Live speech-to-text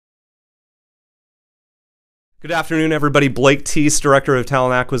Good afternoon, everybody. Blake Thiess, Director of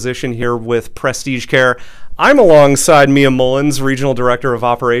Talent Acquisition here with Prestige Care. I'm alongside Mia Mullins, Regional Director of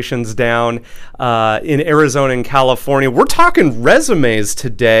Operations down in Arizona and California. We're talking resumes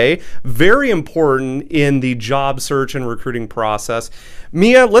today, very important in the job search and recruiting process.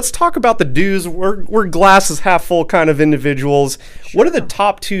 Mia, let's talk about the do's. We're glasses half full kind of individuals. Sure. What are the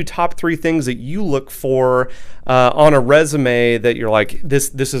top three things that you look for on a resume that you're like,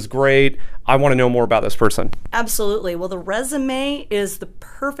 this is great, I want to know more about this person? Absolutely. Well, the resume is the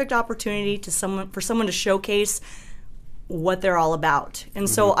perfect opportunity for someone to showcase what they're all about. And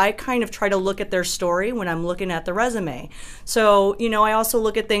so I kind of try to look at their story when I'm looking at the resume. So, I also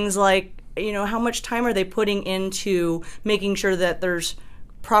look at things like, how much time are they putting into making sure that there's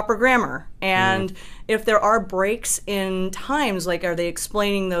proper grammar, and if there are breaks in times, like are they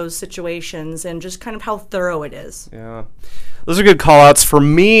explaining those situations, and just kind of how thorough it is. Yeah, those are good call outs. For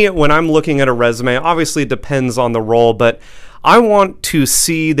me, when I'm looking at a resume, obviously it depends on the role, but I want to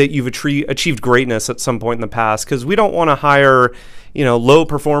see that you've achieved greatness at some point in the past, because we don't want to hire low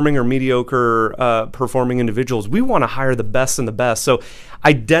performing or mediocre performing individuals. We want to hire the best and the best. So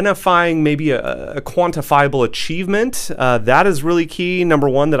identifying maybe a quantifiable achievement, that is really key, number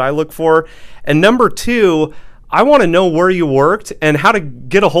one, that I look for. And number two, I want to know where you worked and how to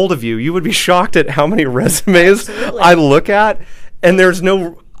get a hold of you. You would be shocked at how many resumes I look at, and there's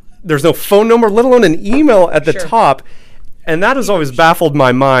no phone number, let alone an email at the top. And that has always baffled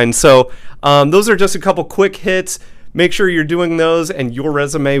my mind. So those are just a couple quick hits. Make sure you're doing those, and your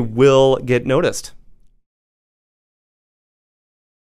resume will get noticed.